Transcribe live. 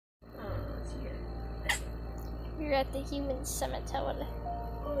You're at the human cemetery.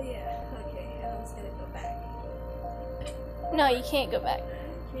 Oh yeah, okay, I was gonna go back. No, you can't go back.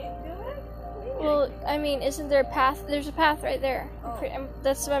 Can't go back? Well, I mean, isn't there a path? There's a path right there. Oh.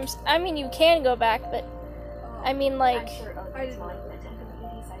 That's what I mean, you can go back, but I mean, like. I'm sure Odin's monument had been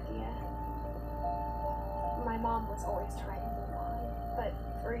Edie's idea. My mom was always trying to move on, but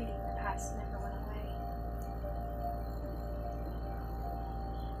for Edie, the past never went away.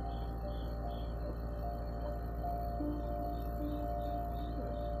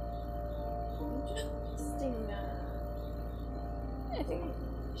 Interesting. I think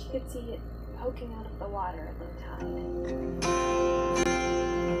She could see it poking out of the water at low tide.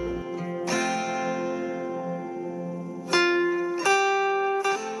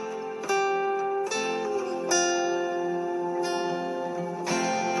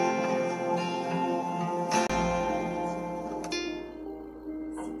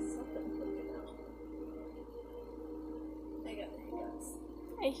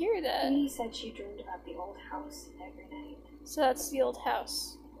 I hear that. Edie said she dreamed about the old house every night. So that's the old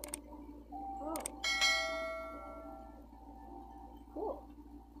house. Oh. Cool.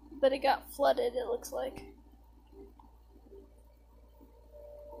 But it got flooded, it looks like.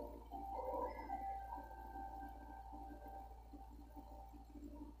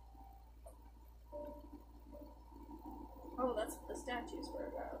 Oh, that's what the statues were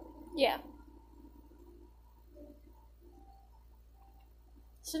about. Yeah.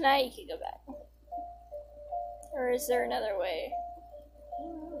 So now you can go back. Or is there another way?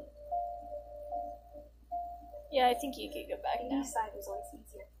 Yeah, I think you could go back The now. east side was always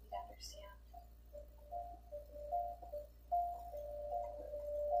easier for me to understand.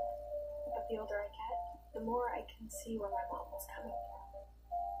 But the older I get, the more I can see where my mom was coming from.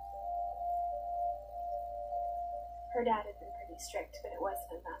 Her dad had been pretty strict, but it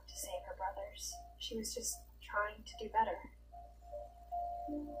wasn't enough to save her brothers. She was just trying to do better.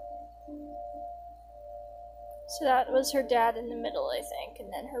 So that was her dad in the middle, I think, and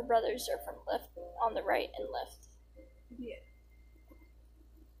then her brothers are from left, on the right and left. Yeah.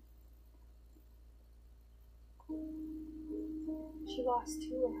 She lost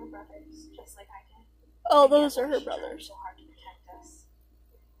two of her brothers, just like I did. Oh, Together, those are her she tried brothers. so hard to protect us.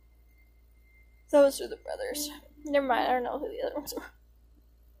 Those are the brothers. Never mind, I don't know who the other ones were.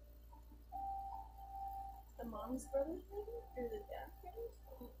 The mom's brothers, maybe? Or the dad's brothers?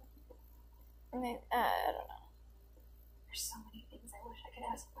 I mean, I don't know. There's so many things I wish I could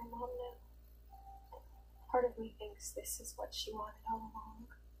ask my mom now. Part of me thinks this is what she wanted all along.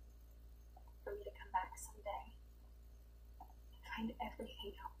 For me to come back someday and find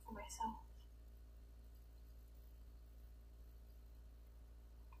everything out for myself.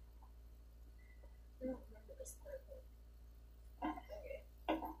 I don't remember this part, but...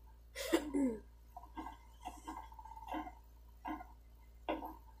 Okay.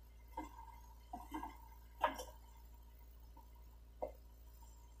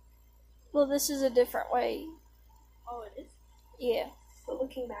 Well, this is a different way. Oh, it is? Yeah. But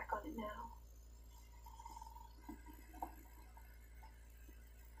looking back on it now,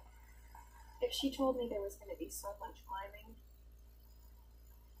 if she told me there was going to be so much climbing,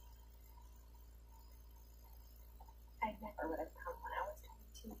 I never would have come when I was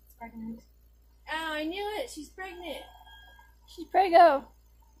 22 weeks pregnant. Oh, I knew it! She's pregnant! She's prego.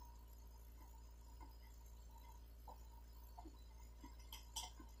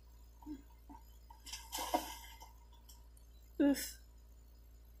 Oof.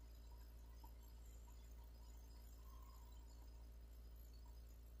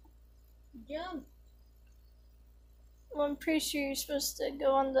 Jump! Well, I'm pretty sure you're supposed to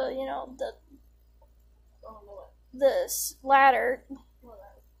go on the, you know, Oh, no, what? ladder. What?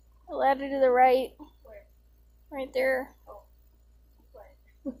 The ladder to the right. Where? Right there. Oh. Where?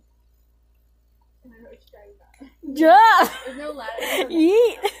 I don't know what you're talking about. Jump! There's no ladder.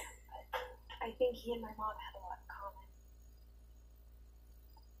 Yeet! I think he and my mom had a lot in common.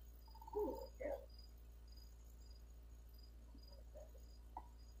 Ooh, girl.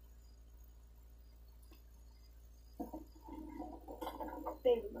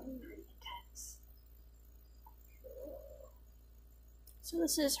 They were pretty intense. So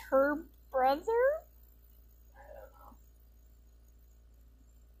this is her brother? I don't know.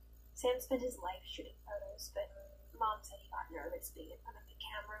 Sam spent his life shooting photos, but Mom said he got nervous being in front of the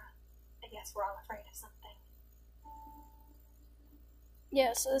camera. I guess we're all afraid of something.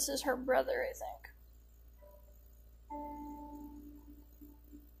 Yeah, so this is her brother, I think.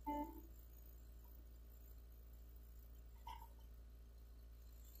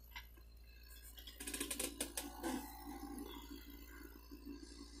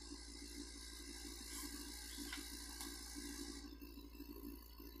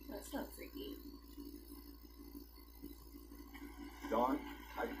 That's not freaky. Dawn,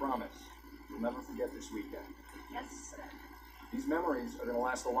 I promise, you'll never forget this weekend. Yes, sir. These memories are going to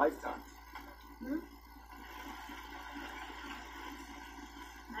last a lifetime. Hmm?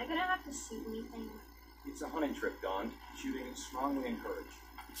 Am I gonna have to shoot anything? It's a hunting trip, Dawn. Shooting is strongly encouraged.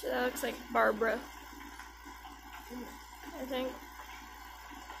 So that looks like Barbara. I think.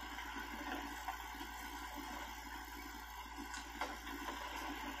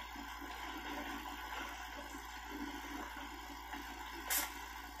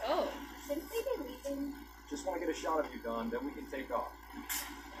 Oh. Shouldn't we be leaving? Just want to get a shot of you, Dawn, then we can take off.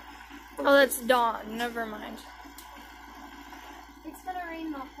 Oh, that's Dawn. Never mind. It's gonna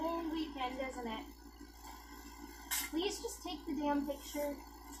rain the whole weekend, isn't it? Please just take the damn picture.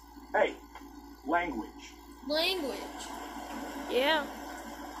 Hey, language. Language. Yeah.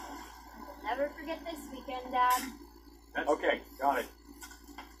 I'll never forget this weekend, Dad. Okay, got it.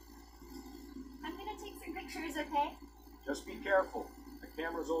 I'm gonna take some pictures, okay? Just be careful. The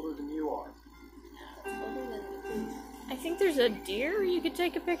camera's older than you are. Older than me. I think there's a deer you could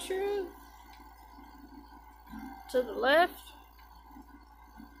take a picture of. To the left.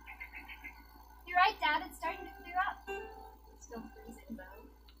 You're right, Dad. It's starting to clear up. It's still freezing, though.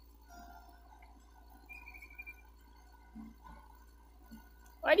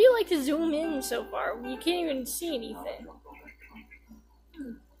 Why do you like to zoom in so far? You can't even see anything.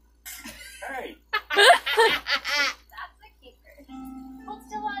 Hey! That's a keeper. I'll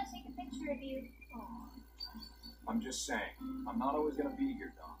still want to take a picture of you. I'm just saying, I'm not always going to be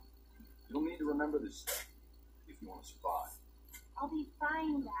here, Dawn. You'll need to remember this stuff if you want to survive. I'll be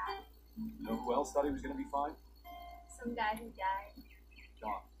fine, Dad. You know who else thought he was going to be fine? Some guy who died.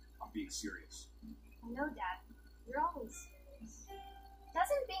 Dawn, I'm being serious. I know, Dad. You're always serious.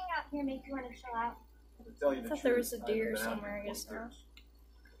 Doesn't being out here make you want to chill out? To tell you the I thought truth, there was a I deer haven't been out somewhere, in I guess 20 now.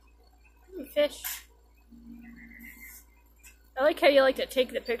 years. Fish. I like how you like to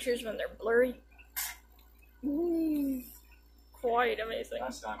take the pictures when they're blurry. Ooh, quite amazing.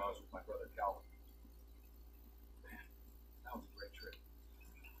 Last time I was with my brother Calvin. Man, that was a great trip.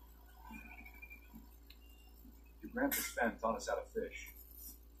 Your grandpa Sven taught us how to fish,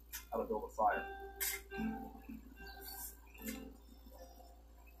 how to build a fire. We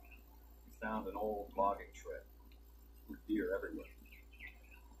found an old logging trail with deer everywhere.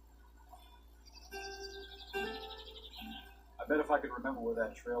 I bet if I could remember where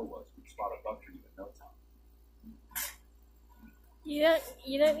that trail was, we'd spot a buck tree in no time. You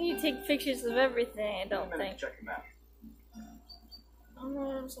don't need to take pictures of everything, I don't Wait a minute think. to check your map. I don't know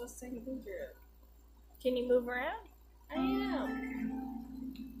what I'm supposed to take a picture of. Can you move around? I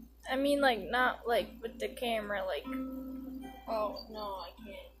am. I mean, like, not like with the camera, like. Oh, no, I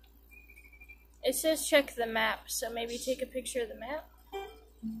can't. It says check the map, so maybe take a picture of the map.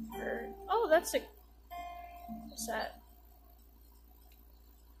 Or, oh, that's a. What's that?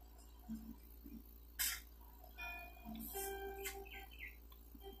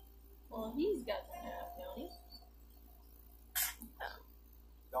 Well, he's got the map, don't he?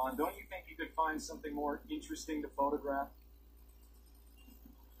 Dawn, don't you think you could find something more interesting to photograph?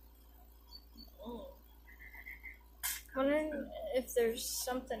 Oh. Wondering if there's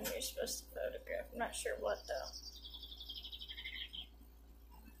something you're supposed to photograph. I'm not sure what though.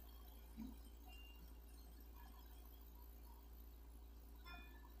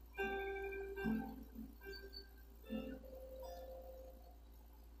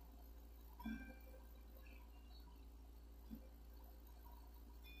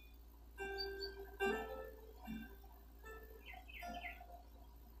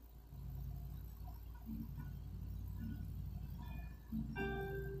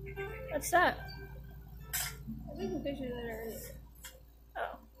 What's that? I took a picture of that earlier.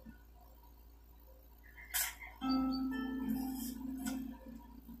 Oh.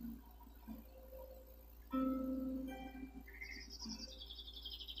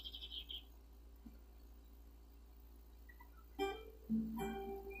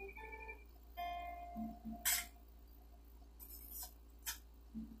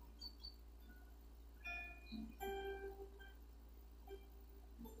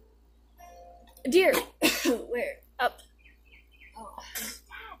 Deer. Where? Up. Oh.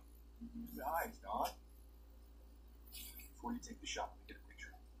 Your eyes, Dawn. Before you take the shot, let me get a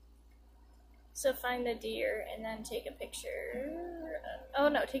picture. So find the deer and then take a picture. Oh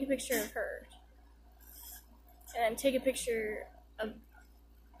no, take a picture of her. And then take a picture of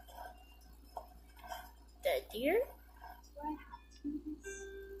the deer? Do I have to do this?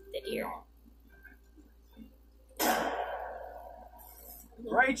 The deer.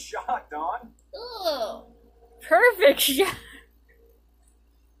 Great shot, Dawn. Oh. Perfect shot.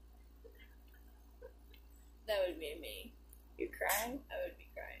 That would be me. You're crying? I would be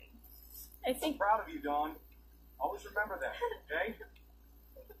crying. I I'm think. proud of you, Dawn. Always remember that, okay?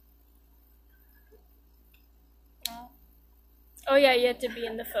 Oh yeah, you have to be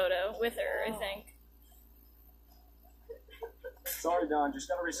in the photo with her, I think. Sorry, Dawn. Just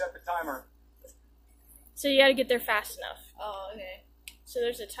gotta reset the timer. So you gotta get there fast enough. Oh, okay. So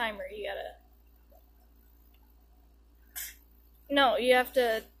there's a timer, you gotta... No, you have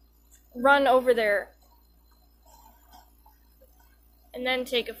to run over there. And then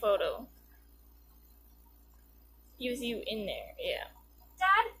take a photo. With you in there, yeah.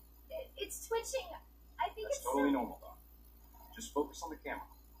 Dad, it's twitching. I think That's it's totally normal, Dawn. Just focus on the camera.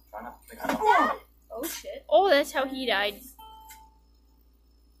 Try not to think about it. Oh, shit. Oh, that's how he died.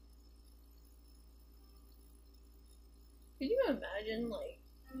 Could you imagine, like,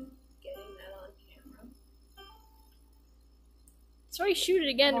 getting that on camera? So I shoot it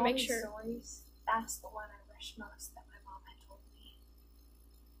again to all make these sure. stories, that's the one I wish most that my mom had told me.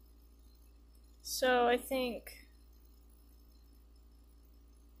 So I think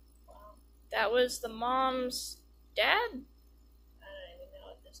Wow. that was the mom's dad? I don't even know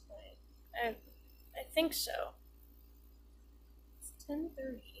at this point. I think so. It's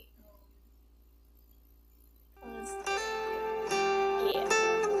 10:30. Let's